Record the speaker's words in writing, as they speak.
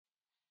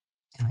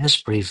In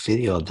this brief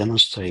video, I'll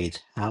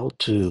demonstrate how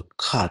to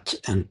cut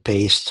and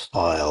paste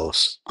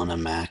files on a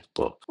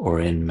MacBook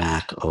or in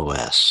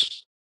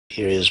macOS.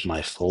 Here is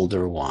my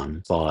folder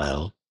 1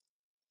 file,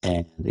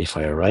 and if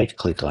I right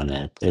click on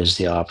it, there's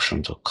the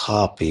option to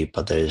copy,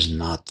 but there is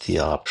not the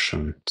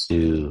option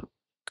to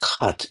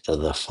cut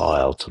the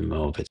file to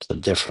move it to a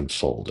different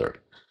folder.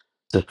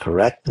 To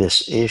correct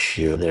this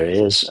issue, there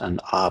is an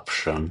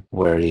option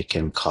where you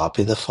can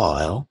copy the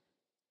file.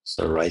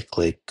 So right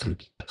click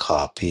and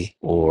copy,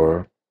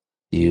 or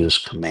use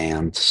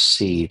Command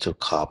C to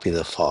copy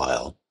the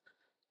file,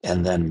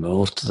 and then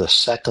move to the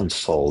second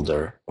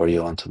folder where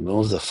you want to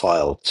move the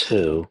file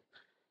to,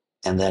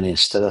 and then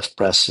instead of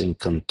pressing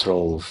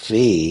Control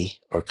V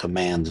or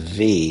Command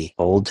V,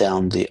 hold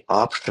down the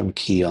Option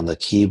key on the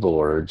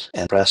keyboard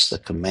and press the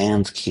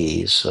Command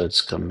key, so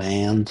it's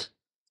Command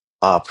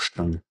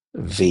Option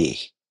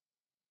V.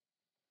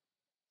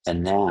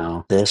 And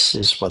now this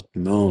is what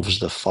moves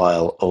the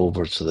file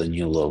over to the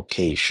new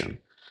location.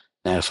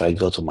 Now if I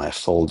go to my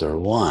folder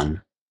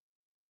 1,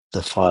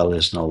 the file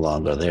is no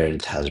longer there,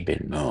 it has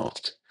been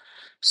moved.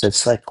 So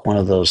it's like one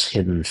of those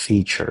hidden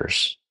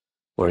features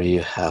where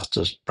you have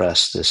to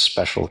press this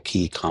special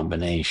key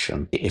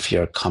combination if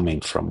you're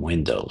coming from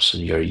Windows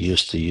and you're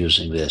used to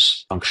using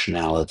this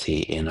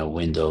functionality in a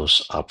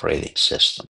Windows operating system.